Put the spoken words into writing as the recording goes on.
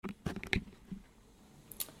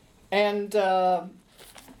And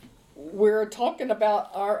we're talking about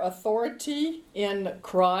our authority in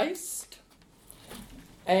Christ.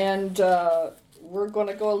 And we're going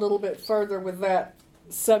to go a little bit further with that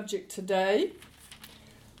subject today.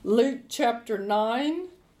 Luke chapter 9,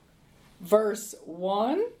 verse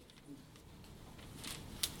 1.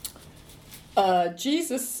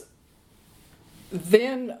 Jesus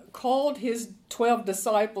then called his 12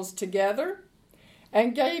 disciples together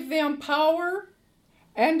and gave them power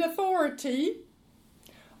and authority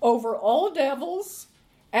over all devils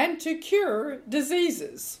and to cure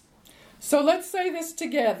diseases. So let's say this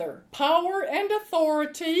together. Power and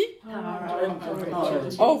authority,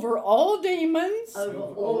 over all demons, and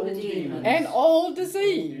all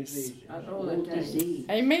disease.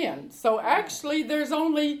 Amen. So actually there's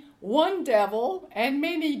only one devil and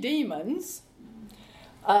many demons.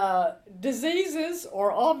 Diseases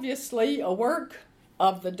are obviously a work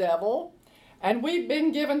of the devil, and we've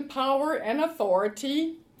been given power and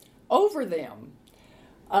authority over them.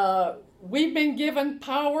 We've been given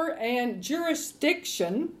power and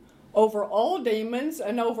jurisdiction over all demons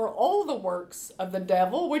and over all the works of the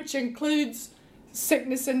devil, which includes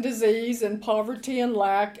sickness and disease and poverty and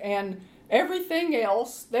lack and everything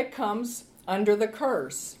else that comes under the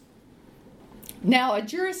curse. Now, a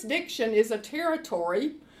jurisdiction is a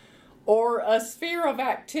territory or a sphere of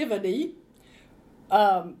activity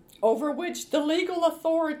over which the legal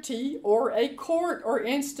authority or a court or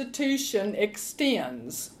institution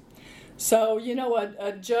extends. So,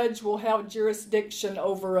 a judge will have jurisdiction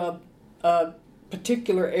over a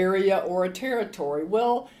particular area or a territory.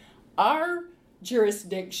 Well, our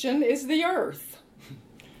jurisdiction is the earth.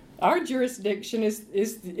 Our jurisdiction is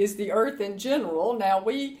the earth in general. Now,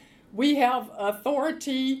 we have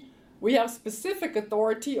authority, we have specific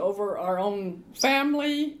authority over our own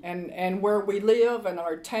family and where we live and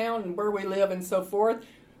our town and where we live and so forth.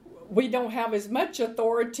 We don't have as much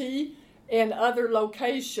authority in other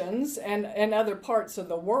locations and other parts of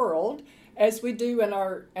the world as we do in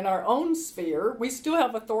our own sphere. We still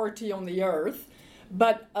have authority on the earth,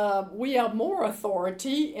 but we have more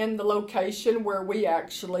authority in the location where we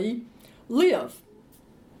actually live.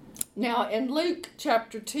 Now, in Luke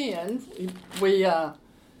chapter 10, we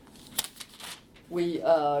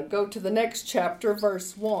go to the next chapter,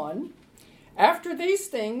 verse 1. After these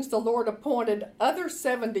things, the Lord appointed other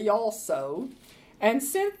 70 also, and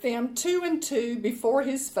sent them 2 and 2 before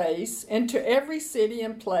his face into every city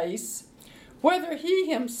and place, whither he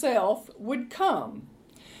himself would come.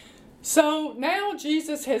 So now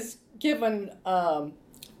Jesus has given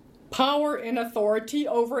power and authority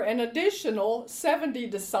over an additional 70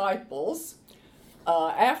 disciples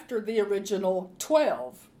after the original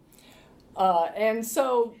 12. And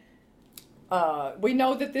so we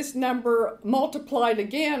know that this number multiplied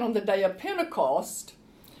again on the day of Pentecost,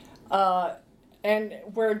 and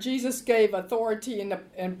where Jesus gave authority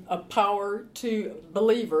and a power to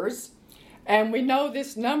believers. And we know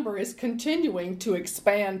this number is continuing to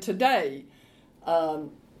expand today.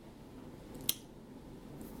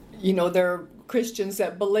 There are Christians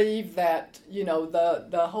that believe that,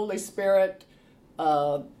 the Holy Spirit,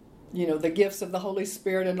 the gifts of the Holy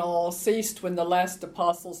Spirit and all ceased when the last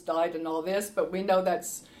apostles died and all this, but we know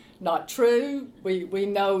that's not true. We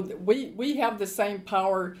know that we have the same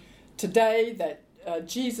power today that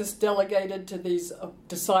Jesus delegated to these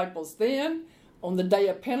disciples then. On the day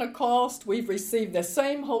of Pentecost, we've received the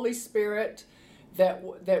same Holy Spirit that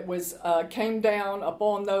came down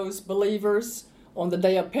upon those believers on the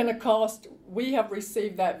day of Pentecost. We have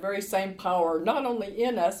received that very same power, not only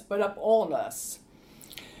in us, but upon us.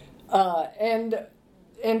 And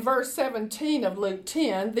in verse 17 of Luke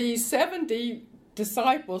 10, these 70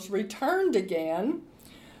 disciples returned again,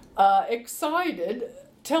 excited,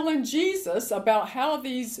 telling Jesus about how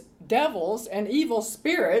these devils and evil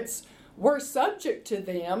spirits were subject to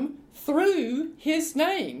them through his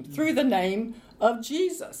name, through the name of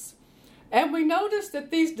Jesus. And we notice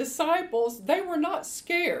that these disciples, they were not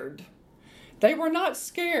scared. They were not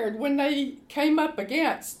scared when they came up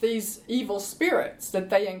against these evil spirits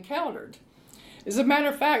that they encountered. As a matter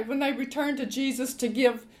of fact, when they returned to Jesus to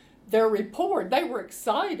give their report, they were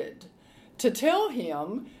excited to tell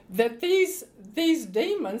him that these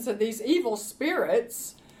demons and these evil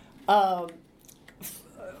spirits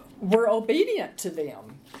were obedient to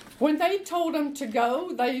them. When they told them to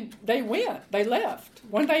go, they went, they left.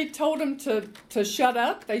 When they told them to shut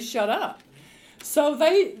up, they shut up. So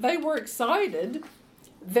they were excited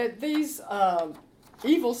that these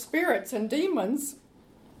evil spirits and demons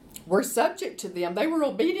were subject to them. They were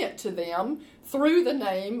obedient to them through the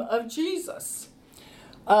name of Jesus.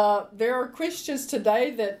 There are Christians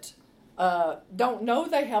today that don't know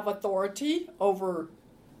they have authority over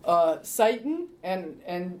Satan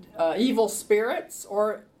and evil spirits,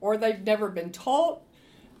 or they've never been taught.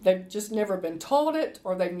 They've just never been taught it,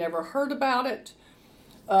 or they've never heard about it.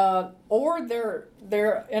 Or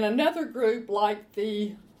they're in another group like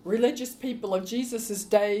the religious people of Jesus'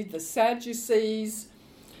 day, the Sadducees,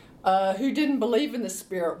 who didn't believe in the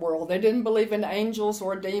spirit world. They didn't believe in angels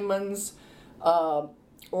or demons, or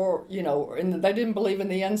they didn't believe in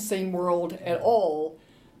the unseen world at all.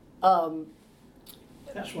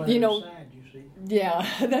 That's why they're sad, you see. Yeah,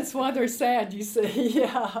 that's why they're sad, you see.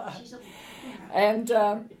 Yeah. And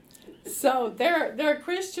so there are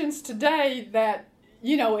Christians today that,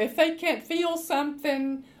 if they can't feel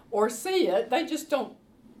something or see it, they just don't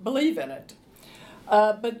believe in it.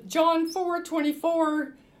 But John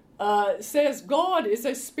 4:24 says God is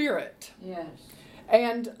a spirit. Yes.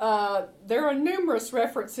 And there are numerous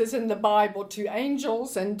references in the Bible to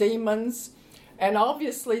angels and demons, and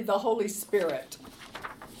obviously the Holy Spirit.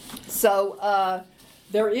 So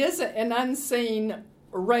there is an unseen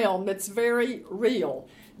realm that's very real.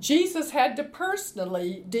 Jesus had to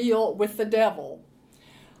personally deal with the devil.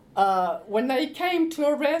 When they came to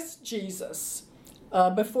arrest Jesus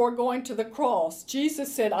before going to the cross,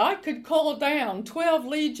 Jesus said, I could call down 12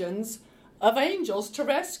 legions of angels to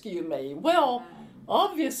rescue me. Well,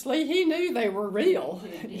 obviously he knew they were real.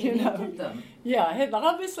 Yeah,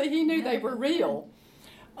 obviously he knew they were real.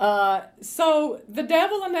 So the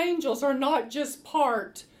devil and angels are not just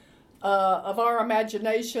part of our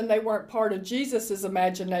imagination. They weren't part of Jesus'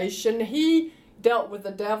 imagination. He dealt with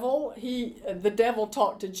the devil. The devil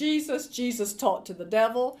talked to Jesus. Jesus talked to the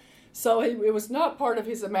devil. So it was not part of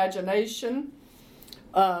his imagination.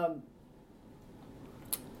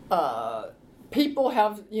 People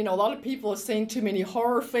have, a lot of people have seen too many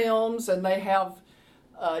horror films, and they have,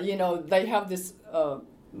 they have this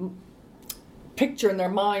picture in their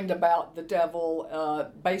mind about the devil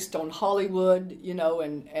based on Hollywood,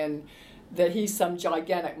 and that he's some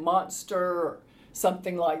gigantic monster or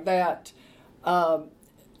something like that.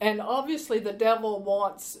 And obviously the devil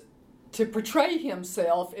wants to portray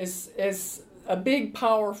himself as a big,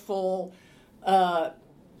 powerful,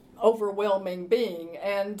 overwhelming being,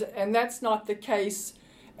 and that's not the case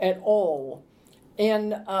at all.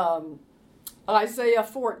 In Isaiah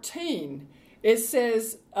 14, it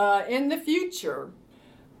says, in the future,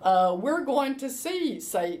 we're going to see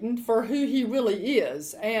Satan for who he really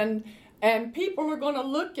is, and people are going to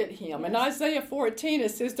look at him. In Isaiah 14,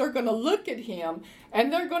 it says they're going to look at him,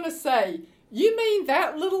 and they're going to say, you mean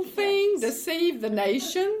that little thing deceived the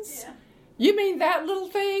nations? Yeah. You mean that little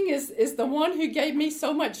thing is the one who gave me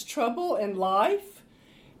so much trouble in life?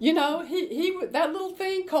 He that little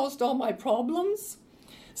thing caused all my problems.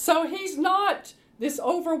 So he's not this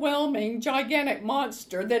overwhelming, gigantic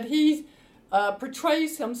monster that he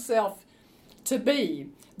portrays himself to be.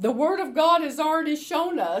 The Word of God has already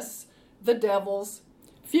shown us the devil's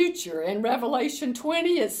future. In Revelation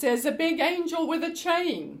 20, it says a big angel with a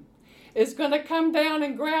chain is going to come down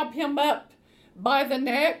and grab him up by the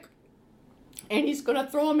neck, and he's going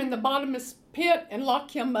to throw him in the bottomless pit and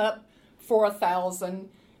lock him up for 1,000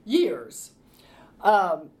 years.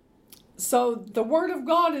 So the Word of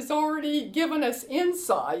God has already given us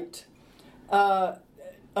insight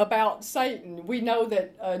about Satan. We know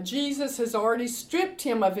that Jesus has already stripped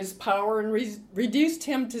him of his power and reduced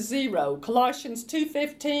him to zero. Colossians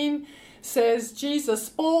 2:15 says Jesus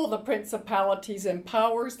spoiled the principalities and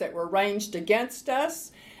powers that were ranged against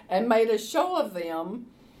us and made a show of them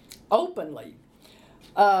openly.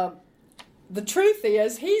 The truth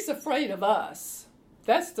is, he's afraid of us.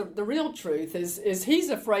 That's the real truth, is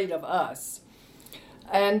he's afraid of us.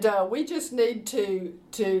 And we just need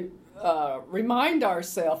to remind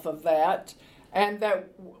ourselves of that, and that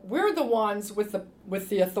we're the ones with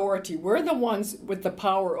the authority. We're the ones with the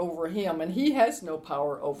power over him, and he has no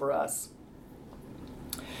power over us.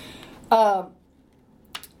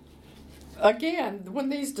 Again, when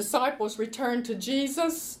these disciples returned to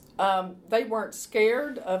Jesus, they weren't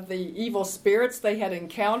scared of the evil spirits they had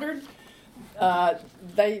encountered.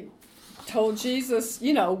 They told Jesus,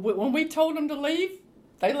 when we told them to leave,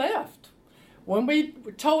 they left. When we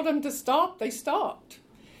told them to stop, they stopped.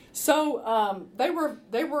 So they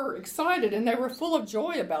were excited, and they were full of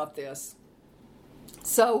joy about this.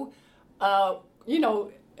 So,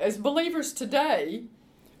 as believers today,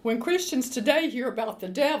 when Christians today hear about the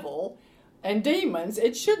devil and demons,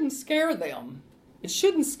 it shouldn't scare them. It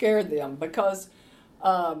shouldn't scare them, because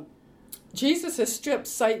Jesus has stripped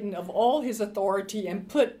Satan of all his authority and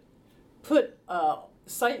put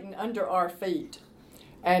Satan under our feet.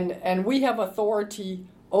 And we have authority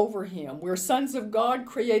over him. We're sons of God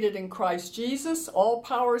created in Christ Jesus. All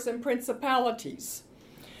powers and principalities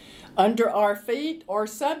under our feet are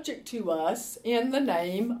subject to us in the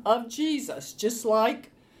name of Jesus. Just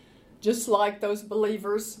like those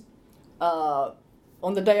believers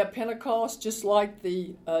on the day of Pentecost, just like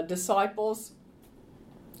the disciples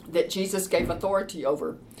that Jesus gave authority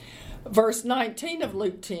over. Verse 19 of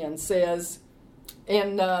Luke 10 says,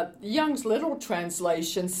 in Young's Literal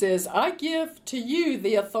Translation says, I give to you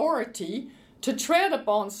the authority to tread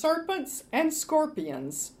upon serpents and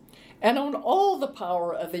scorpions, and on all the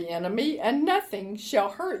power of the enemy, and nothing shall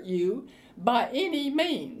hurt you by any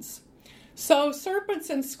means. So serpents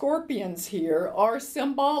and scorpions here are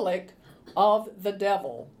symbolic of the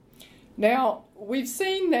devil. Now, we've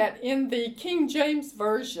seen that in the King James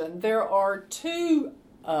Version, there are two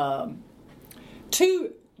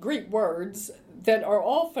Greek words that are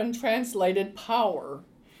often translated power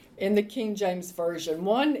in the King James Version.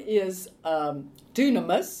 One is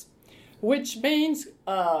dunamis, which means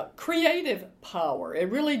creative power. It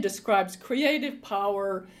really describes creative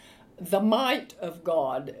power, the might of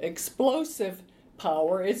God, explosive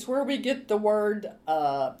power. It's where we get the word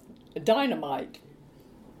dynamite.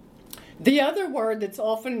 The other word that's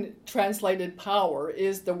often translated power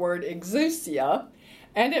is the word exousia,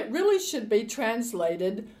 and it really should be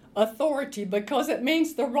translated authority, because it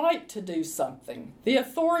means the right to do something, the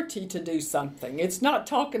authority to do something. It's not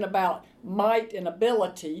talking about might and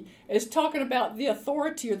ability. It's talking about the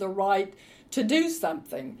authority or the right to do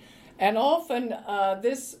something. And often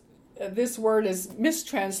this word is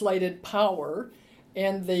mistranslated power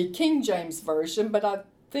in the King James Version, but I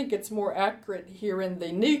think it's more accurate here in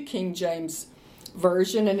the New King James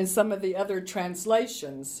Version and in some of the other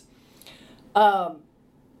translations.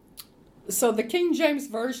 So the King James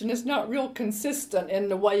Version is not real consistent in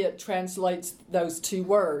the way it translates those two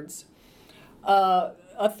words.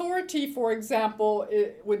 Authority, for example,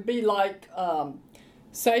 it would be like,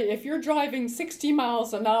 say, if you're driving 60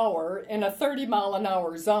 miles an hour in a 30 mile an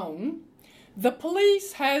hour zone, the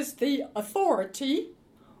police has the authority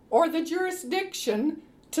or the jurisdiction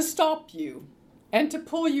to stop you and to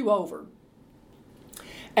pull you over.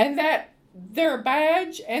 And that their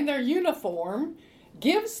badge and their uniform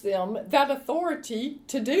gives them that authority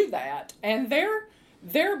to do that. And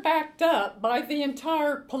they're backed up by the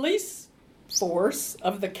entire police force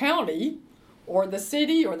of the county or the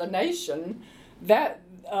city or the nation, that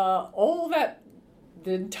the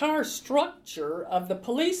entire structure of the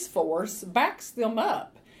police force backs them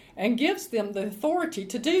up and gives them the authority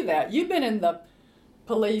to do that. You've been in the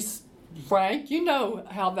police, Frank. You know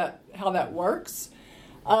how that works.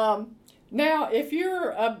 Now, if you're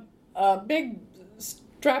a big,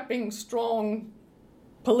 strapping, strong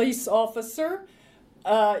police officer,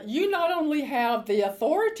 you not only have the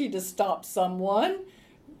authority to stop someone,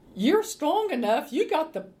 you're strong enough, you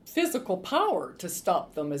got the physical power to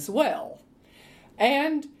stop them as well.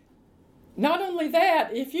 And not only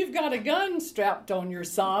that, if you've got a gun strapped on your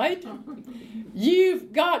side,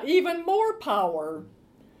 you've got even more power.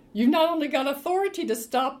 You've not only got authority to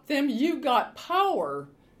stop them, you've got power,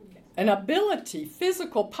 an ability,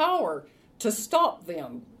 physical power to stop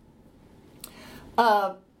them.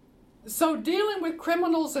 So dealing with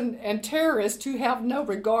criminals and terrorists who have no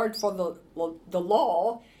regard for the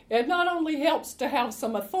law, it not only helps to have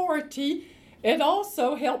some authority, it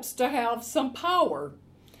also helps to have some power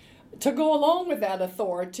to go along with that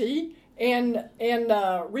authority in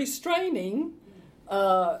restraining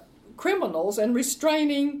criminals and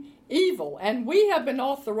restraining evil. And we have been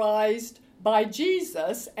authorized by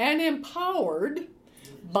Jesus and empowered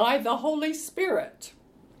by the Holy Spirit.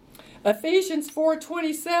 Ephesians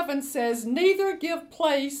 4:27 says, neither give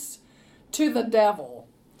place to the devil.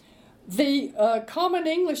 The Common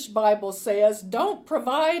English Bible says, don't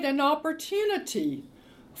provide an opportunity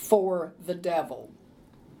for the devil.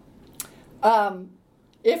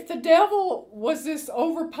 If the devil was this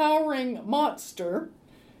overpowering monster,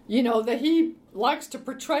 that he likes to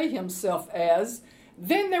portray himself as,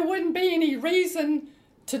 then there wouldn't be any reason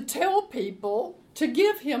to tell people to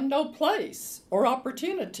give him no place or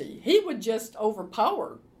opportunity. He would just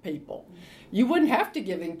overpower people. You wouldn't have to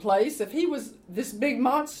give him place. If he was this big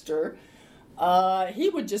monster, he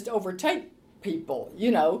would just overtake people,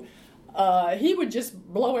 He would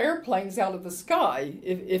just blow airplanes out of the sky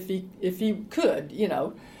if he could,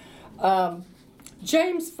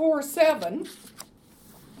 James 4:7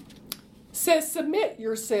 says, submit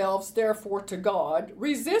yourselves therefore to God,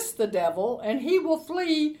 resist the devil, and he will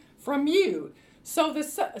flee from you. So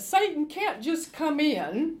Satan can't just come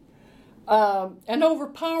in and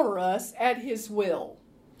overpower us at his will.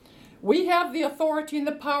 We have the authority and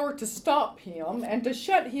the power to stop him and to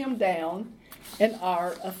shut him down in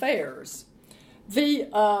our affairs. The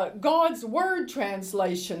God's Word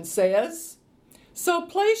translation says, "So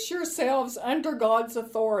place yourselves under God's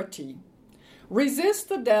authority. Resist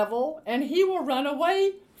the devil, and he will run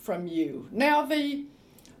away from you." Now, the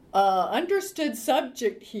understood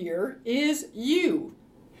subject here is you.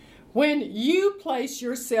 When you place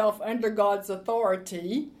yourself under God's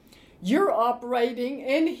authority, you're operating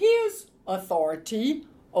in his authority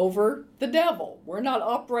over the devil. We're not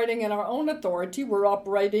operating in our own authority. We're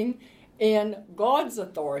operating in God's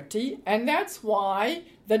authority, and that's why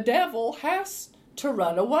the devil has to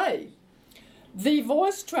run away. The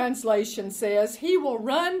Voice translation says he will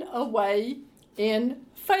run away in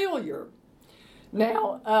failure.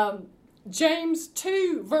 Now, James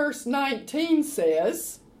 2 verse 19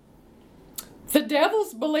 says, "The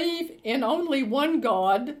devils believe in only one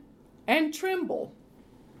God and tremble."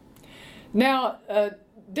 Now,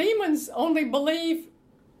 demons only believe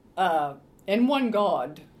in one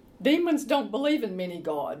God. Demons don't believe in many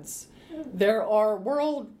gods. There are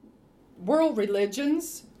world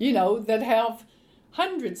religions, that have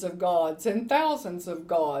hundreds of gods and thousands of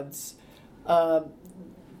gods.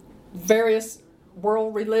 Various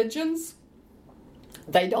world religions,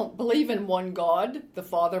 they don't believe in one God, the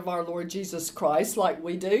Father of our Lord Jesus Christ, like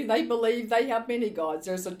we do. They believe they have many gods.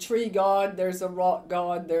 There's a tree god, there's a rock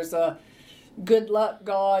god, there's a good luck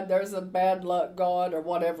god, there's a bad luck god, or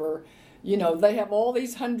whatever. They have all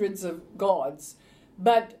these hundreds of gods.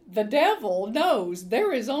 But the devil knows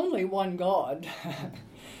there is only one God.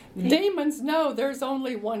 Demons know there's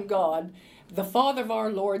only one God, the Father of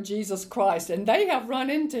our Lord Jesus Christ, and they have run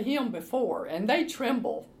into him before, and they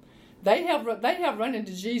tremble. They have run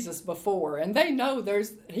into Jesus before, and they know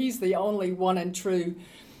he's the only one and true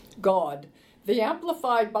God. The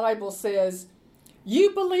Amplified Bible says, "You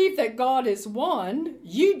believe that God is one.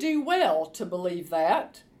 You do well to believe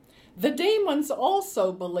that. The demons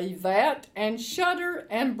also believe that and shudder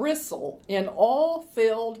and bristle in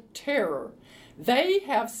awe-filled terror. They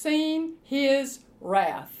have seen his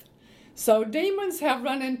wrath." So demons have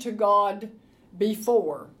run into God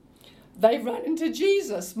before. They've run into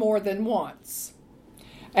Jesus more than once.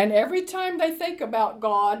 And every time they think about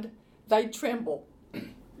God, they tremble.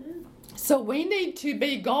 So we need to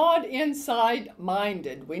be God inside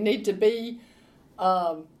minded. We need to be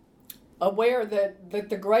aware that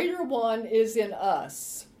the greater one is in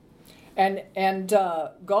us. And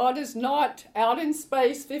God is not out in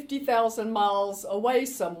space 50,000 miles away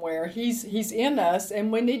somewhere. He's in us,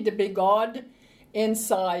 and we need to be God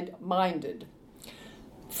inside minded.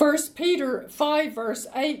 1 Peter 5 verse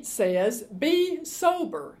 8 says, "Be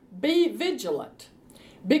sober, be vigilant,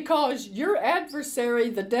 because your adversary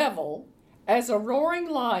the devil, as a roaring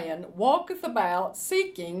lion, walketh about,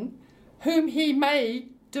 seeking whom he may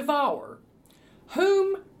devour,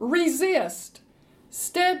 whom resist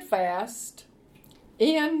steadfast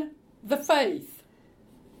in the faith."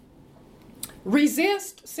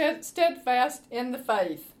 Resist steadfast in the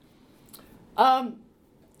faith. I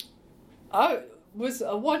was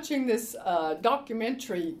watching this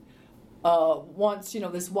documentary once,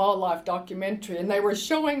 this wildlife documentary, and they were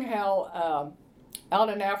showing how out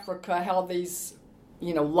in Africa, how these,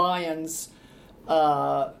 lions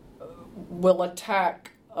will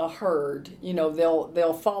attack a herd.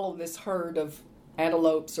 They'll follow this herd of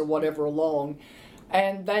antelopes or whatever along,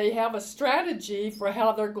 and they have a strategy for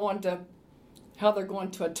how they're going to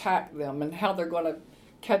attack them and how they're going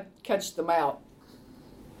to catch them out.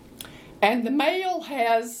 And the male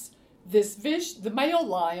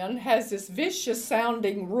lion has this vicious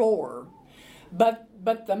sounding roar, but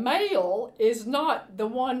the male is not the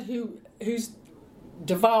one who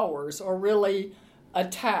devours or really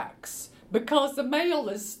attacks, because the male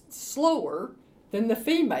is slower than the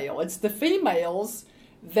female. It's the females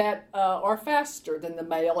that are faster than the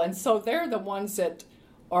male, and so they're the ones that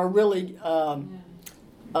are really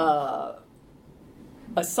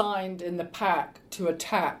assigned in the pack to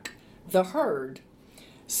attack the herd.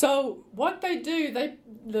 So what they do,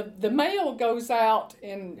 the male goes out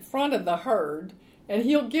in front of the herd, and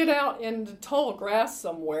he'll get out in the tall grass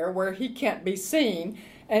somewhere where he can't be seen,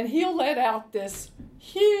 and he'll let out this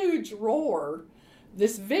huge roar,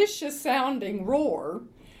 this vicious sounding roar,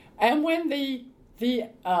 and when the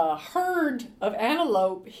herd of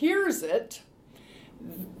antelope hears it,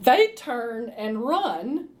 they turn and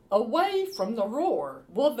run away from the roar.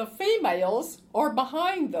 Well, the females are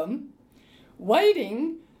behind them,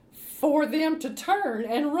 waiting for them to turn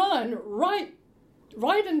and run right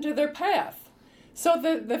into their path. So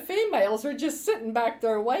the females are just sitting back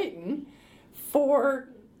there waiting for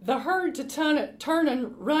the herd to turn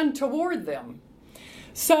and run toward them.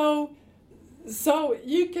 So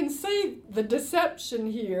you can see the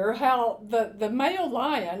deception here, how the male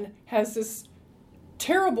lion has this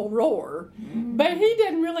terrible roar, but he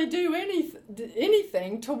didn't really do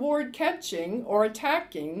anything toward catching or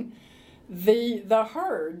attacking the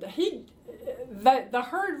herd. The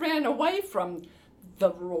herd ran away from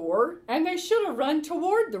the roar, and they should have run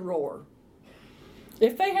toward the roar.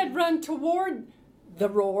 If they had run toward the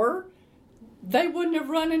roar, they wouldn't have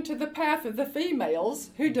run into the path of the females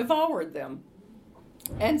who devoured them.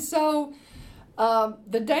 And so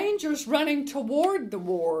the danger's running toward the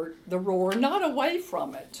roar, not away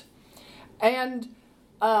from it. And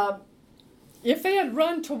if they had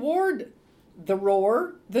run toward the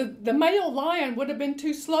roar, the male lion would have been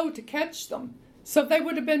too slow to catch them. So they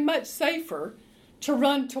would have been much safer to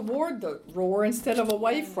run toward the roar instead of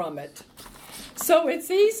away from it. So it's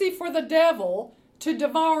easy for the devil to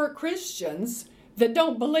devour Christians that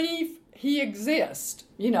don't believe he exists.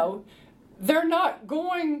 They're not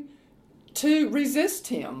going to resist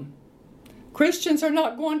him. Christians are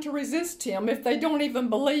not going to resist him if they don't even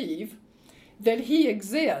believe that he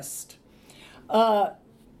exists.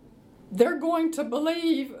 They're going to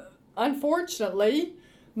believe, unfortunately,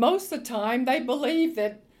 most of the time they believe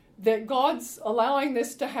that God's allowing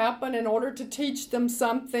this to happen in order to teach them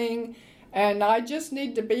something, and I just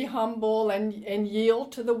need to be humble and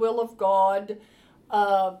yield to the will of God.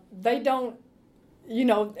 They don't,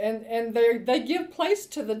 and they give place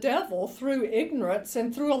to the devil through ignorance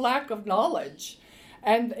and through a lack of knowledge.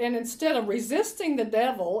 And instead of resisting the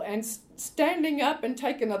devil and standing up and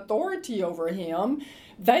taking authority over him,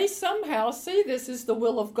 they somehow see this as the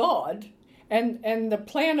will of God and the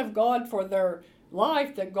plan of God for their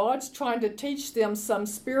life, that God's trying to teach them some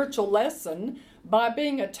spiritual lesson by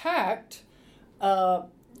being attacked, by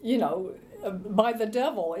the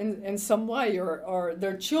devil in some way, or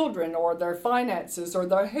their children, or their finances, or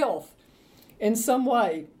their health in some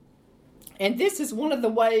way. And this is one of the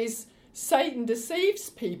ways Satan deceives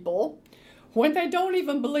people, when they don't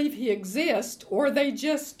even believe he exists, or they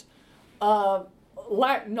just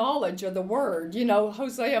lack knowledge of the word.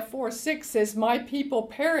 Hosea 4:6 says, "My people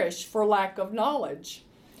perish for lack of knowledge."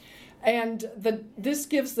 And this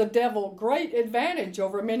gives the devil great advantage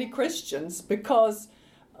over many Christians, because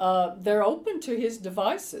they're open to his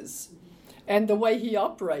devices and the way he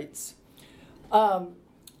operates. So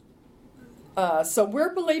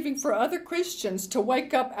we're believing for other Christians to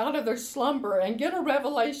wake up out of their slumber and get a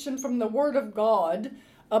revelation from the Word of God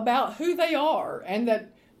about who they are, and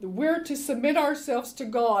that we're to submit ourselves to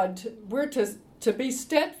God. We're to be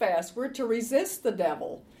steadfast. We're to resist the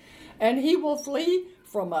devil, and he will flee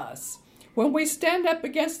from us. When we stand up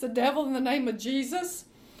against the devil in the name of Jesus,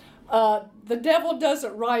 the devil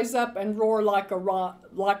doesn't rise up and roar like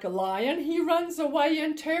a lion. He runs away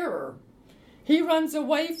in terror. He runs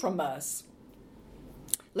away from us.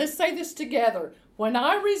 Let's say this together. When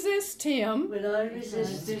I resist him,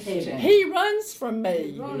 he runs from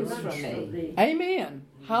me. Amen.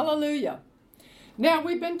 Hallelujah. Now,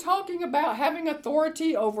 we've been talking about having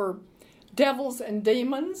authority over devils and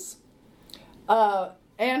demons.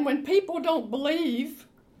 And when people don't believe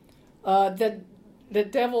that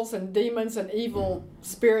devils and demons and evil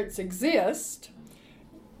spirits exist,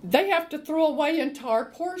 they have to throw away entire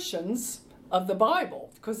portions of the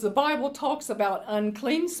Bible, because the Bible talks about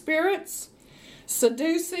unclean spirits,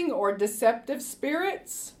 seducing or deceptive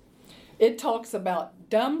spirits. It talks about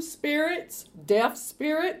dumb spirits, deaf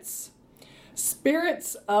spirits,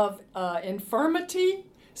 spirits of infirmity,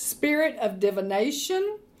 spirit of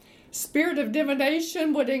divination. Spirit of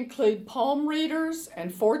divination would include palm readers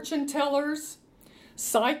and fortune tellers,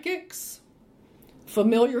 psychics,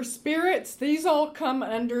 familiar spirits. These all come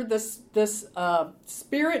under this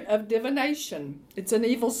spirit of divination. It's an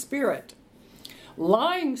evil spirit.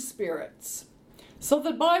 Lying spirits. So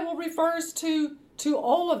the Bible refers to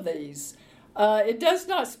all of these. It does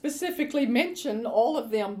not specifically mention all of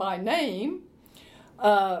them by name.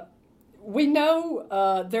 We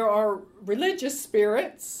know there are religious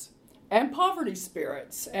spirits and poverty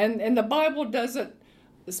spirits, and the Bible doesn't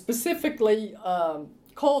specifically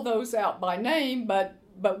call those out by name,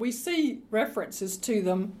 but we see references to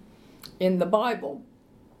them in the Bible.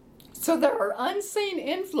 So there are unseen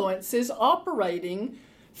influences operating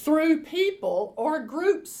through people or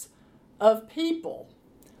groups of people.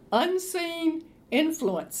 Unseen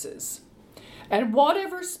influences. And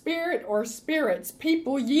whatever spirit or spirits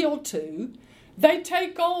people yield to, they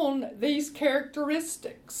take on these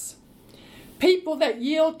characteristics. People that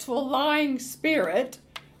yield to a lying spirit,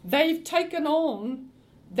 they've taken on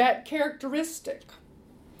that characteristic.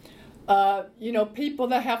 People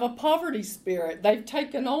that have a poverty spirit, they've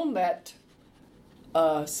taken on that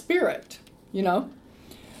spirit,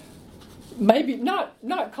 Maybe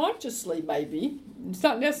not consciously, maybe. It's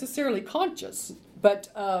not necessarily conscious, but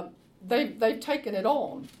they've taken it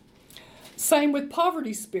on. Same with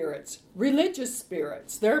poverty spirits, religious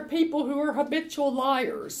spirits. There are people who are habitual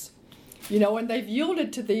liars, and they've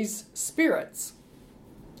yielded to these spirits.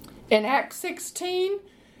 In Acts 16,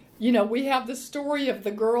 we have the story of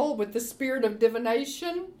the girl with the spirit of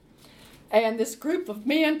divination. And this group of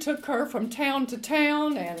men took her from town to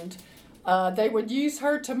town, and they would use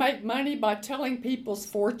her to make money by telling people's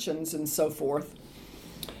fortunes and so forth.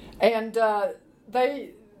 And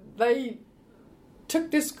they took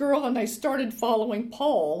this girl and they started following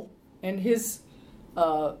Paul and his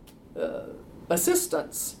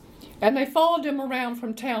assistants. And they followed him around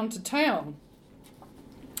from town to town.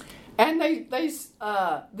 And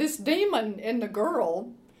this demon in the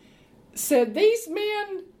girl said, "These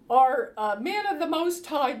men are men of the Most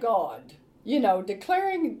High God,"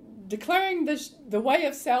 declaring the way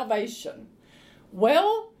of salvation.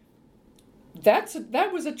 Well, that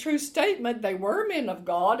was a true statement. They were men of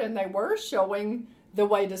God and they were showing the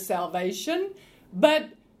way to salvation.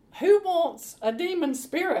 But who wants a demon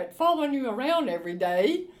spirit following you around every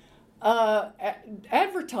day,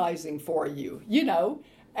 advertising for you,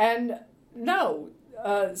 And no.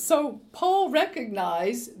 So Paul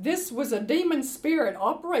recognized this was a demon spirit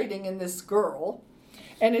operating in this girl.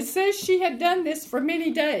 And it says she had done this for many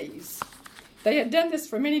days. They had done this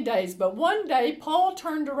for many days. But one day Paul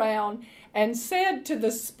turned around and said to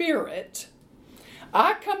the spirit,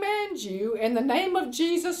 "I command you in the name of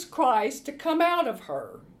Jesus Christ to come out of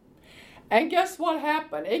her." And guess what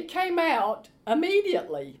happened? It came out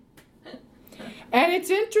immediately. And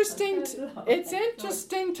it's interesting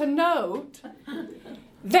to note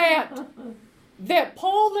that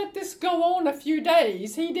Paul let this go on a few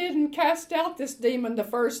days. He didn't cast out this demon the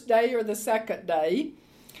first day or the second day.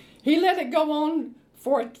 He let it go on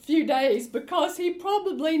for a few days because he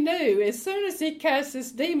probably knew as soon as he casts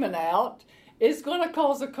this demon out, it's going to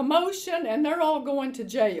cause a commotion and they're all going to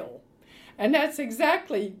jail. And that's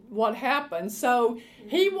exactly what happened. So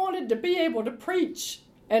he wanted to be able to preach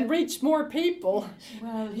and reach more people.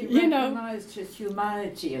 Well, he recognized his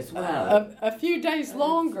humanity as well. A few days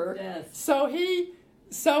longer. Yes. So he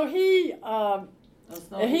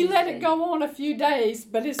let it go on a few days,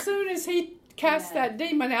 but as soon as he cast that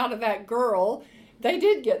demon out of that girl, they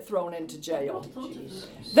did get thrown into jail.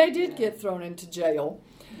 They did get thrown into jail.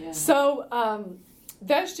 Yeah. So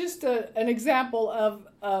that's just an example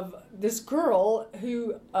of this girl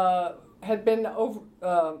who had been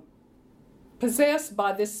possessed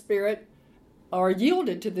by this spirit or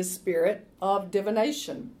yielded to this spirit of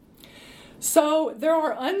divination. So there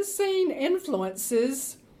are unseen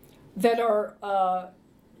influences that are,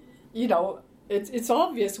 it's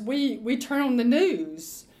obvious. We turn on the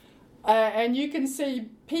news and you can see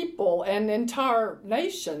people and entire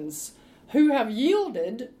nations who have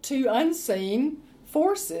yielded to unseen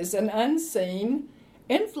forces and unseen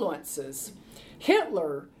influences.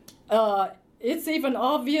 Hitler, it's even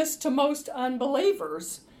obvious to most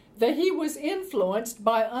unbelievers that he was influenced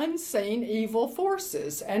by unseen evil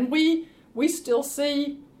forces. And we still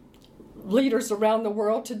see leaders around the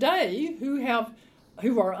world today who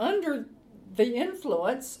are under the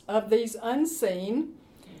influence of these unseen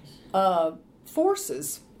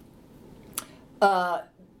forces.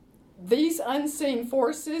 These unseen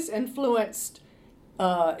forces influenced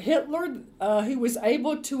Hitler, who was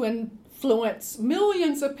able to influence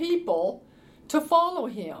millions of people to follow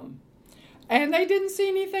him. And they didn't see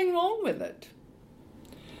anything wrong with it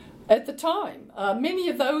at the time. Many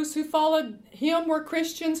of those who followed him were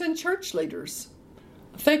Christians and church leaders.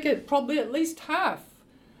 I think probably at least half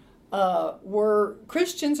were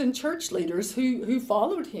Christians and church leaders who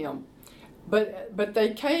followed him. But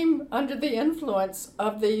they came under the influence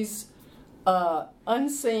of these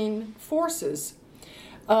unseen forces.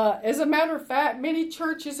 As a matter of fact, many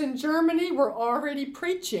churches in Germany were already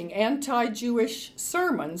preaching anti-Jewish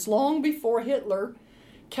sermons long before Hitler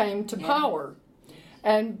came to power.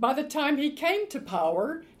 And by the time he came to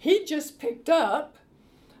power, he just picked up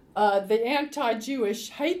the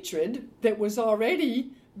anti-Jewish hatred that was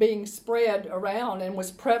already being spread around and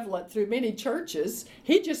was prevalent through many churches.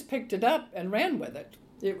 He just picked it up and ran with it.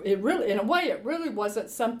 It really, in a way, it really wasn't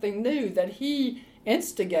something new that he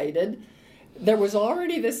instigated. There was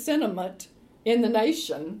already this sentiment in the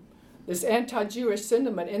nation, this anti-Jewish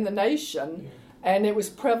sentiment in the nation, and it was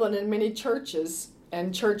prevalent in many churches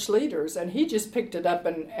and church leaders, and he just picked it up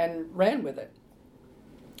and ran with it.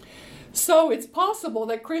 So it's possible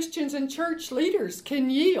that Christians and church leaders can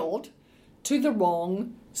yield to the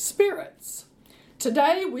wrong spirits.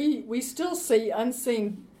 Today, we still see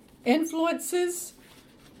unseen influences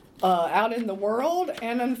out in the world,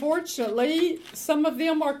 and unfortunately, some of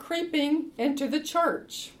them are creeping into the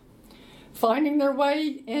church, finding their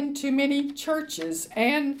way into many churches.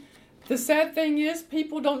 And the sad thing is,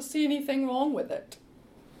 people don't see anything wrong with it.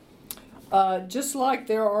 Just like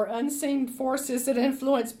there are unseen forces that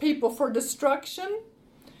influence people for destruction,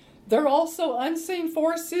 there are also unseen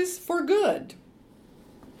forces for good.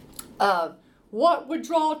 What would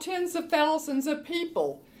draw tens of thousands of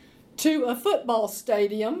people to a football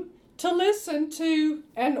stadium to listen to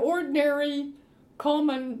an ordinary,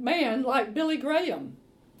 common man like Billy Graham?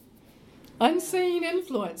 Unseen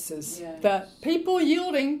influences, Yes. the people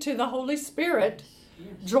yielding to the Holy Spirit,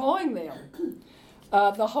 drawing them.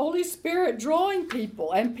 The Holy Spirit drawing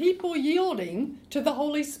people, and people yielding to the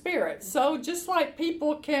Holy Spirit. So just like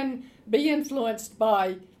people can be influenced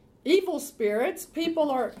by evil spirits, people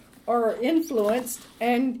are influenced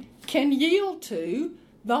and can yield to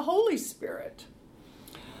the Holy Spirit.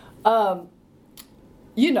 I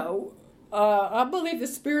believe the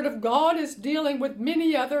Spirit of God is dealing with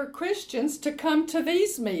many other Christians to come to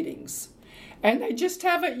these meetings, and they just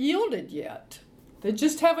haven't yielded yet. They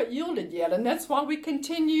just haven't yielded yet, and that's why we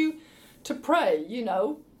continue to pray.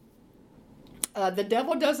 The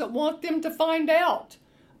devil doesn't want them to find out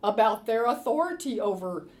about their authority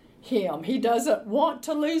over him. He doesn't want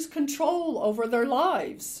to lose control over their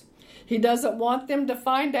lives. He doesn't want them to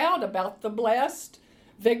find out about the blessed,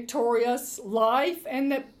 victorious life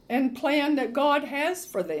and plan that God has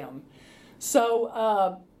for them.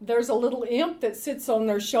 So there's a little imp that sits on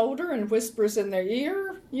their shoulder and whispers in their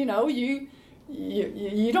ear, you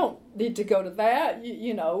don't need to go to that.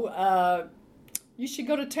 You should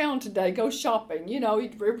go to town today. Go shopping.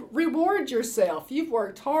 Reward yourself. You've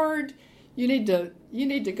worked hard. You need to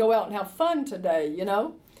go out and have fun today.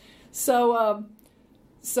 So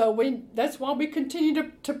that's why we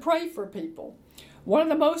continue to pray for people. One of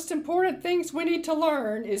the most important things we need to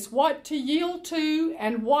learn is what to yield to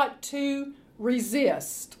and what to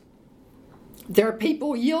resist. There are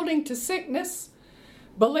people yielding to sickness,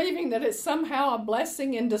 believing that it's somehow a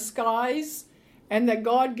blessing in disguise and that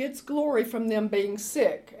God gets glory from them being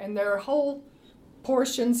sick. And there are whole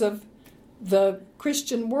portions of the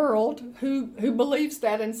Christian world who believes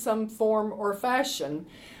that in some form or fashion,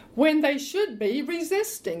 when they should be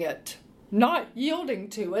resisting it, not yielding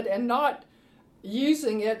to it, and not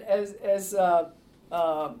using it as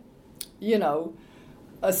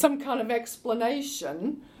some kind of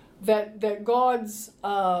explanation that God's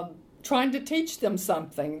trying to teach them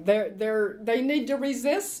something. They need to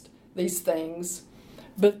resist these things,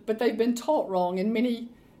 but they've been taught wrong in many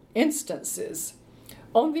instances.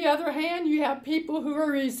 On the other hand, you have people who are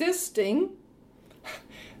resisting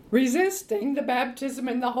the baptism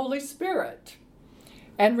in the Holy Spirit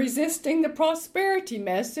and resisting the prosperity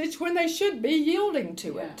message when they should be yielding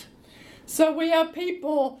to it. So we have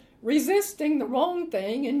people resisting the wrong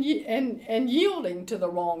thing and yielding to the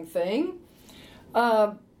wrong thing.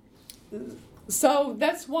 So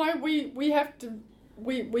that's why we have to,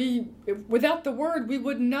 we without the word we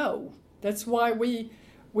wouldn't know. That's why we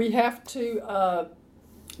have to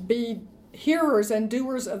be hearers and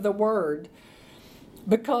doers of the word,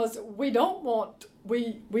 because we don't want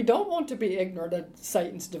to be ignorant of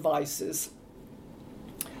Satan's devices.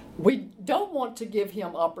 We don't want to give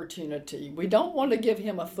him opportunity. We don't want to give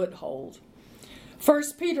him a foothold.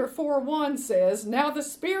 1 Peter 4:1 says, "Now the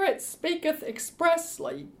Spirit speaketh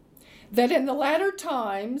expressly, that in the latter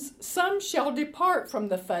times some shall depart from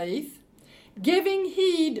the faith, giving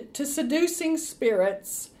heed to seducing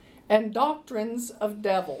spirits and doctrines of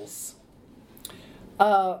devils."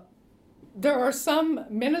 There are some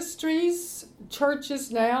ministries,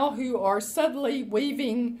 churches now, who are subtly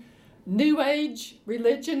weaving New Age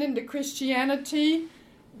religion into Christianity.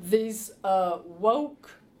 These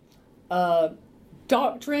woke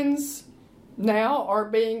doctrines now are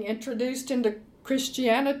being introduced into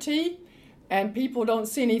Christianity, and people don't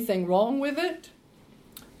see anything wrong with it.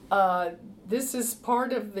 This is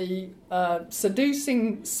part of the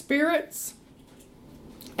seducing spirits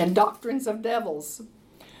and doctrines of devils.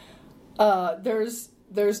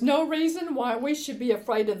 There's no reason why we should be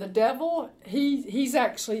afraid of the devil. He's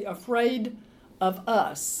actually afraid of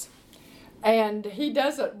us, and he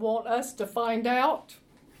doesn't want us to find out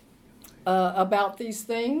about these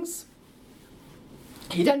things.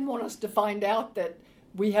 He doesn't want us to find out that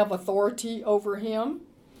we have authority over him.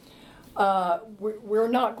 We're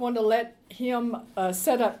not going to let him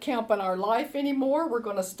set up camp in our life anymore. We're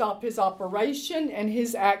going to stop his operation and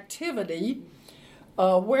his activity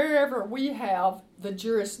wherever we have the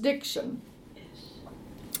jurisdiction.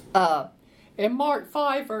 In Mark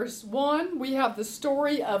 5, verse 1, we have the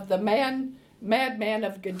story of the madman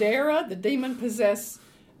of Gadara, the demon-possessed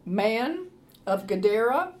man of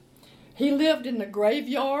Gadara. He lived in the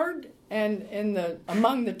graveyard and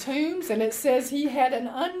among the tombs, and it says he had an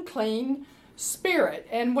unclean spirit.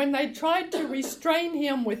 And when they tried to restrain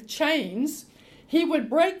him with chains, he would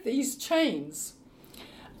break these chains.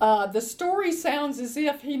 The story sounds as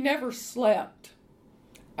if he never slept,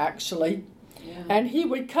 actually. Yeah. And he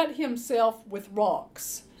would cut himself with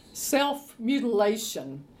rocks.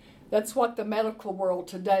 Self-mutilation. That's what the medical world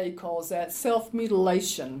today calls that,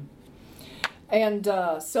 self-mutilation. And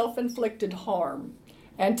self-inflicted harm.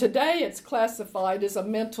 And today it's classified as a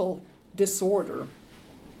mental disorder.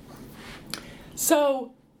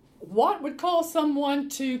 So what would cause someone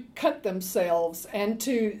to cut themselves and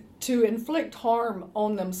to inflict harm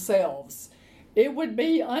on themselves? It would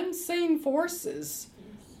be unseen forces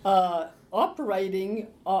operating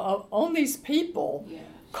on these people, yes,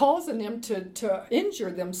 causing them to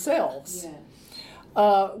injure themselves.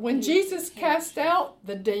 Yes. When Jesus cast out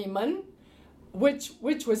the demon, which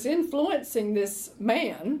was influencing this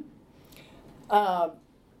man,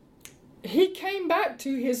 he came back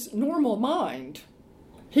to his normal mind.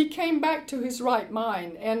 He came back to his right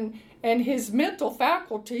mind, and his mental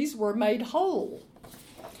faculties were made whole.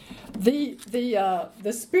 The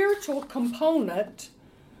spiritual component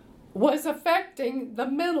was affecting the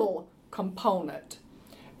mental component.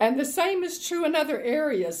 And the same is true in other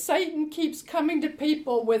areas. Satan keeps coming to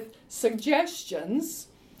people with suggestions,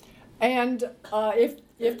 and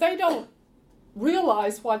if they don't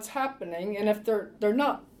realize what's happening, and if they're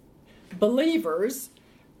not believers,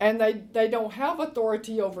 and they don't have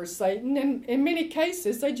authority over Satan, and in many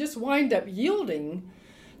cases they just wind up yielding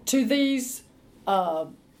to these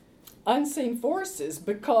unseen forces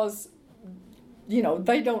because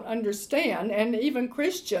they don't understand. And even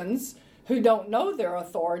Christians who don't know their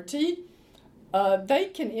authority, they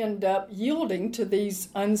can end up yielding to these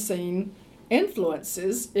unseen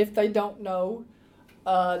influences if they don't know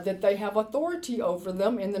that they have authority over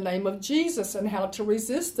them in the name of Jesus, and how to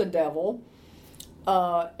resist the devil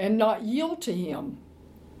and not yield to him.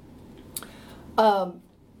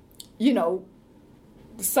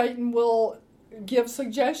 Satan will give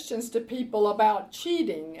suggestions to people about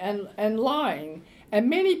cheating and lying. And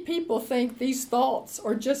many people think these thoughts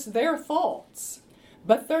are just their thoughts.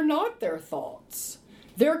 But they're not their thoughts.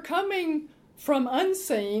 They're coming from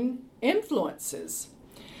unseen influences.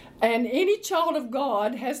 And any child of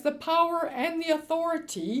God has the power and the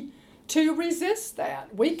authority to resist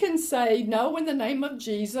that. We can say, no, in the name of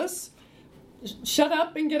Jesus, shut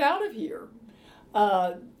up and get out of here.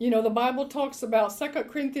 The Bible talks about 2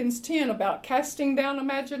 Corinthians 10 about casting down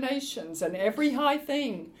imaginations and every high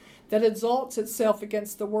thing that exalts itself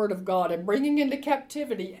against the word of God, and bringing into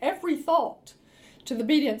captivity every thought to the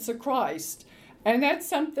obedience of Christ. And that's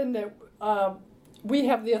something that we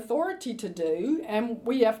have the authority to do, and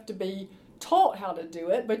we have to be taught how to do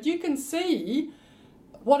it. But you can see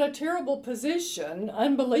what a terrible position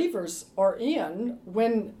unbelievers are in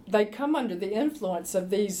when they come under the influence of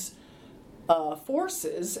these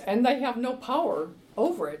forces, and they have no power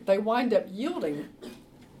over it. They wind up yielding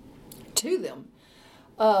to them.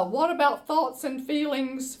 What about thoughts and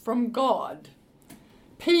feelings from God?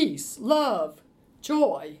 Peace, love,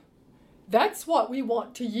 joy. That's what we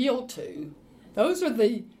want to yield to. Those are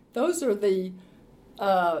the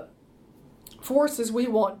forces we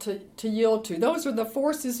want to yield to. Those are the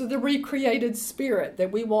forces of the recreated spirit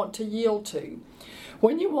that we want to yield to.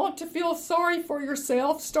 When you want to feel sorry for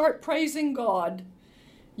yourself, start praising God.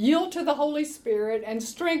 Yield to the Holy Spirit, and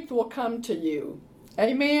strength will come to you.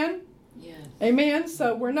 Amen? Yes. Amen?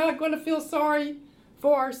 So we're not going to feel sorry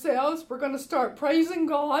for ourselves. We're going to start praising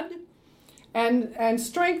God, and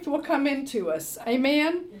strength will come into us.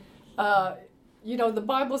 Amen? The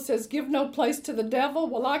Bible says, give no place to the devil.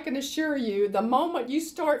 Well, I can assure you, the moment you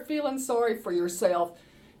start feeling sorry for yourself,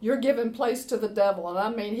 you're giving place to the devil. And I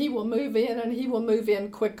mean, he will move in, and he will move in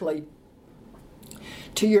quickly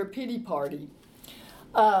to your pity party.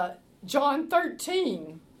 John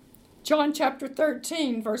chapter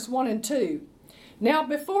 13, verse 1 and 2. Now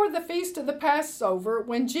before the feast of the Passover,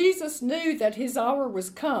 when Jesus knew that his hour was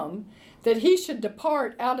come, that he should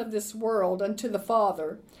depart out of this world unto the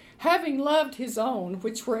Father, having loved his own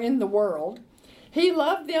which were in the world, he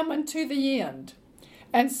loved them unto the end.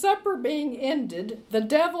 And supper being ended, the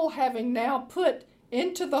devil having now put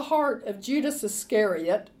into the heart of Judas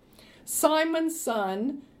Iscariot, Simon's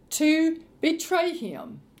son, to betray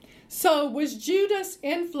him. So was Judas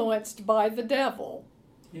influenced by the devil?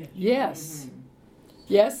 Yes. Mm-hmm.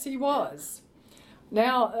 Yes, he was.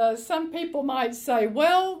 Now, some people might say,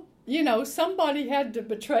 well, somebody had to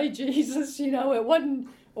betray Jesus. It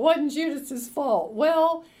wasn't Judas's fault.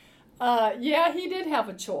 Well, he did have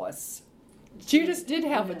a choice. Judas did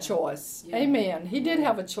have a choice. Yeah. Amen. He did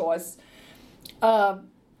have a choice.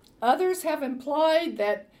 Others have implied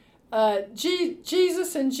that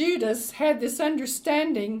Jesus and Judas had this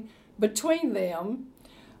understanding between them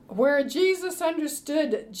where Jesus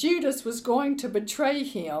understood Judas was going to betray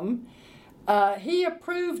him. He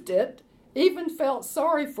approved it, even felt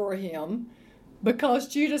sorry for him, because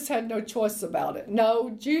Judas had no choice about it. No,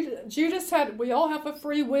 Judas we all have a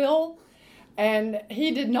free will, and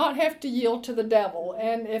he did not have to yield to the devil.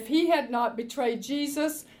 And if he had not betrayed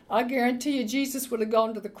Jesus, I guarantee you Jesus would have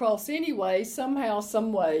gone to the cross anyway, somehow,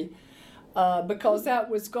 some way, because that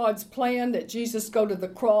was God's plan, that Jesus go to the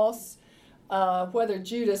cross, whether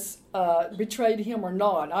Judas betrayed him or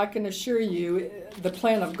not. I can assure you the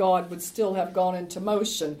plan of God would still have gone into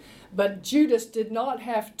motion. But Judas did not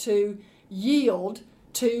have to yield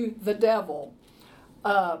to the devil.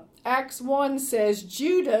 Acts 1 says,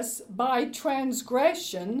 Judas by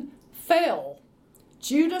transgression fell.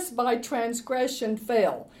 Judas by transgression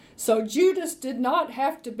fell. So Judas did not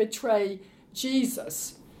have to betray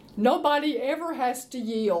Jesus. Nobody ever has to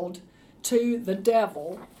yield to the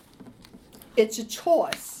devil. It's a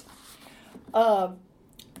choice.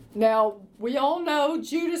 Now, we all know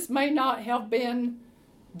Judas may not have been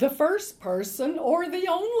the first person or the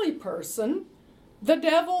only person the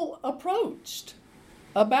devil approached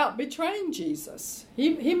about betraying Jesus.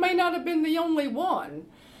 He may not have been the only one.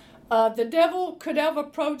 The devil could have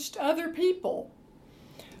approached other people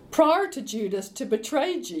prior to Judas to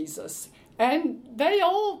betray Jesus. And they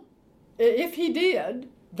all, if he did,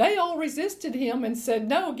 they all resisted him and said,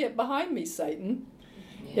 no, get behind me, Satan.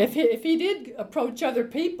 Yeah. If he did approach other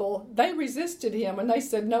people, they resisted him and they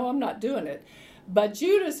said, no, I'm not doing it. But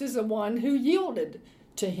Judas is the one who yielded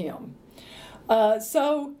to him.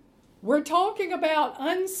 So we're talking about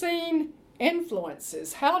unseen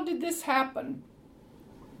influences. How did this happen?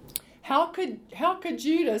 How could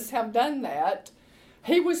Judas have done that?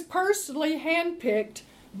 He was personally handpicked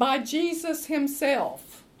by Jesus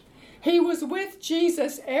himself. He was with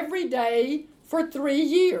Jesus every day for 3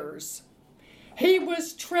 years. He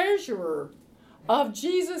was treasurer of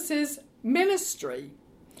Jesus' ministry.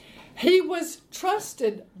 He was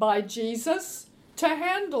trusted by Jesus to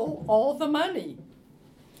handle all the money.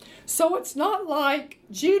 So it's not like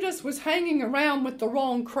Judas was hanging around with the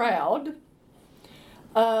wrong crowd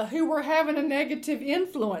who were having a negative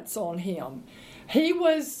influence on him. He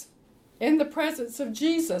was in the presence of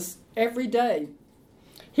Jesus every day.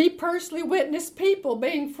 He personally witnessed people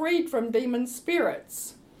being freed from demon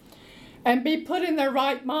spirits and be put in their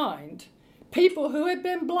right mind. People who had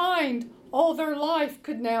been blind all their life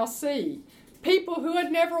could now see. People who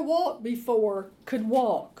had never walked before could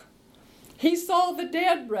walk. He saw the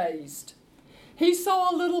dead raised. He saw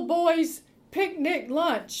a little boy's picnic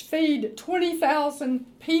lunch feed 20,000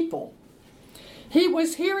 people. He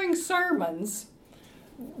was hearing sermons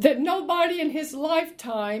that nobody in his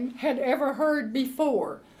lifetime had ever heard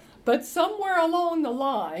before. But somewhere along the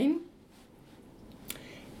line,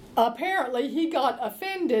 apparently he got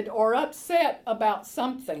offended or upset about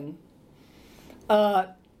something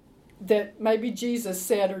that maybe Jesus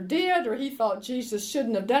said or did, or he thought Jesus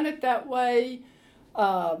shouldn't have done it that way.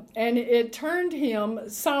 And it turned him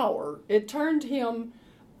sour. It turned him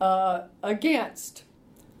against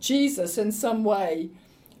Jesus in some way.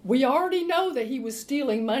 We already know that he was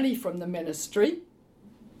stealing money from the ministry.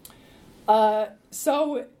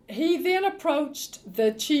 So he then approached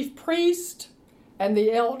the chief priest and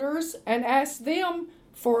the elders and asked them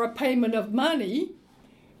for a payment of money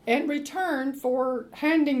in return for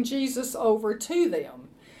handing Jesus over to them.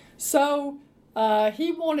 So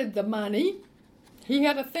he wanted the money. He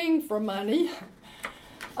had a thing for money.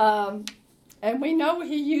 And we know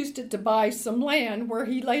he used it to buy some land where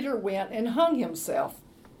he later went and hung himself.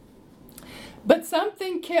 But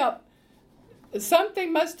something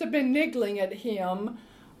must have been niggling at him.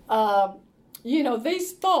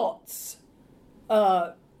 These thoughts,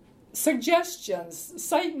 suggestions.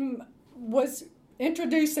 Satan was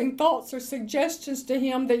introducing thoughts or suggestions to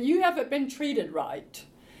him that you haven't been treated right.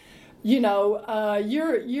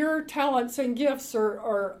 Your talents and gifts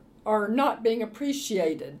are not being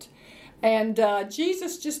appreciated. And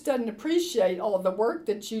Jesus just doesn't appreciate all the work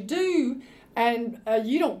that you do, and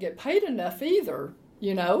you don't get paid enough either,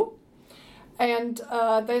 And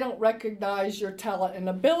they don't recognize your talent and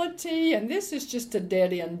ability, and this is just a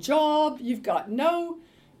dead-end job. You've got no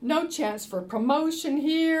chance for promotion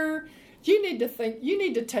here. You need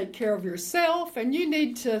to take care of yourself, and you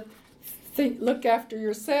need to look after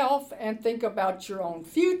yourself and think about your own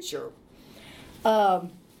future.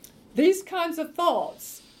 These kinds of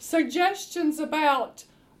thoughts, suggestions about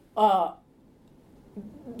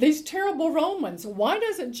these terrible Romans. Why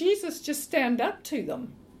doesn't Jesus just stand up to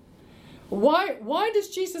them? Why does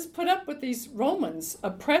Jesus put up with these Romans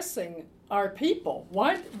oppressing our people?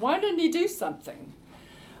 Why didn't he do something?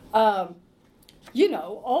 All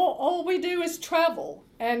we do is travel,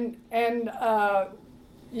 and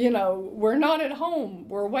we're not at home.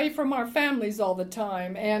 We're away from our families all the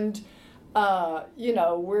time, and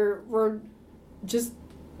we're just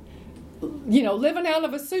living out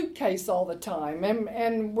of a suitcase all the time,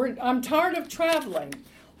 and I'm tired of traveling.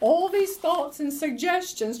 All these thoughts and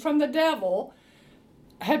suggestions from the devil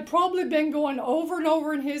had probably been going over and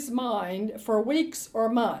over in his mind for weeks or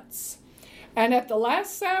months. And at the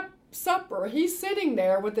Last Supper, he's sitting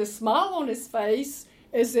there with a smile on his face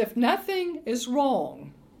as if nothing is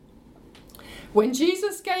wrong. When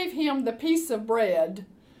Jesus gave him the piece of bread,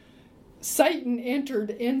 Satan entered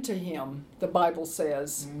into him, the Bible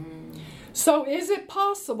says. So is it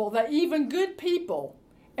possible that even good people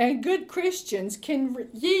and good Christians can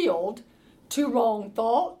yield to wrong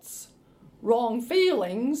thoughts, wrong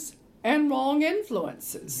feelings, and wrong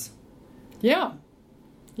influences? Yeah,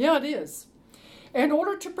 it is. In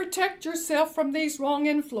order to protect yourself from these wrong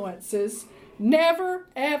influences, never,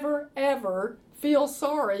 ever, ever feel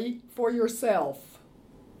sorry for yourself.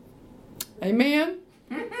 Amen?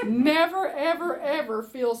 Never, ever, ever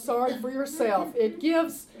feel sorry for yourself. It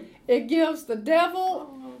gives the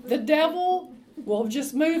devil will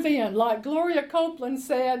just move in. Like Gloria Copeland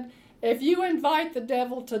said, if you invite the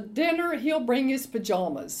devil to dinner, he'll bring his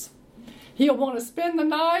pajamas. He'll want to spend the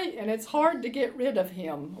night, and it's hard to get rid of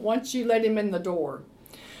him once you let him in the door.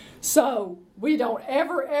 So we don't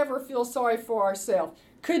ever, ever feel sorry for ourselves.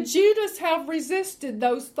 Could Judas have resisted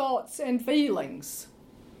those thoughts and feelings?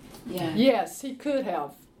 Yeah. Yes, he could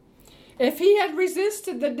have. If he had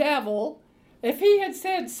resisted the devil, if he had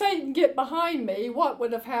said, Satan, get behind me, what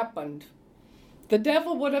would have happened? The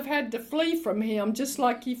devil would have had to flee from him just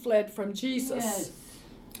like he fled from Jesus. Yes.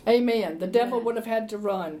 Amen. The devil would have had to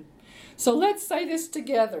run. So let's say this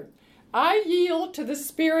together. I yield to the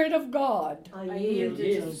Spirit of God. I yield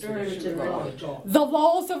to the Spirit of God. The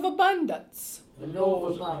laws of abundance. The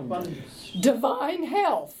laws of abundance. Divine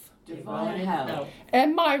health. Divine health.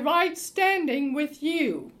 And my right standing with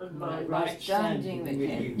you. And my right standing with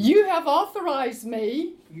you. You have authorized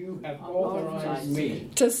me. You have authorized me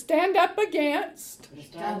To stand up against. to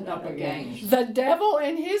stand up against The devil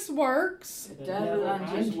and his works. The devil and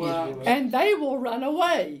his works. And they will run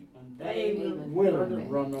away. And they will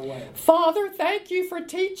run away. Father, thank you for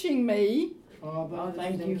teaching me Father,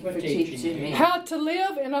 thank you for teaching me how to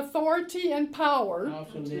live in authority and power how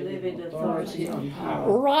to live in authority and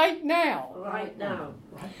power right now. Right now.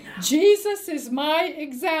 Jesus is my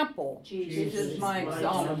example. Jesus is my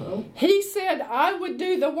example. He said I would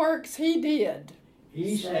do the works he did,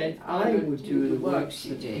 He said, I would do the works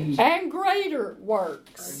that he did. and greater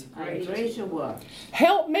works. And greater works.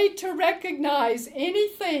 Help me to recognize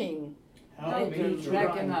anything Help me to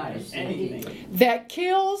recognize anything that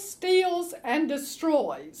kills, steals, and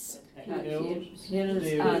destroys that kills, Kills steals,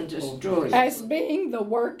 and destroys. as being the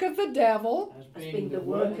work of the devil, as being the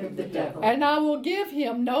work of the devil. and I will give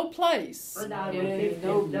him no place. And I will give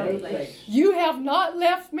no place. You have not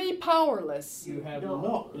left me powerless You have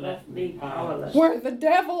not left me powerless. where the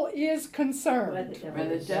devil is concerned. Where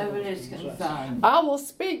the devil is concerned. I will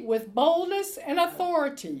speak with boldness and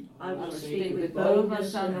authority I will speak with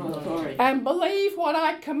boldness and authority. and believe what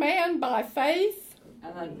I command by faith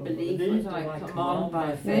And I believe what I command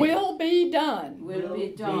by faith will be done. will be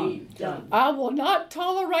done. I will not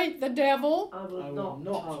tolerate the devil I will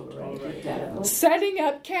not tolerate The devil. setting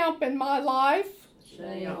up camp in my life,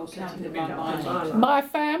 They will come to my mind. my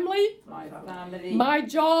family, My family. my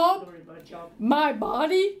job, my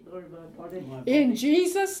body, in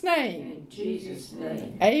Jesus' name. In Jesus'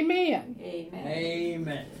 name. Amen. Amen.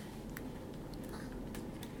 Amen.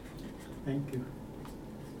 Thank you.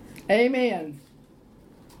 Amen.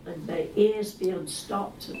 And their ears be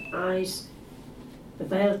unstopped and eyes, the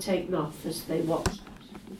veil taken off as they watch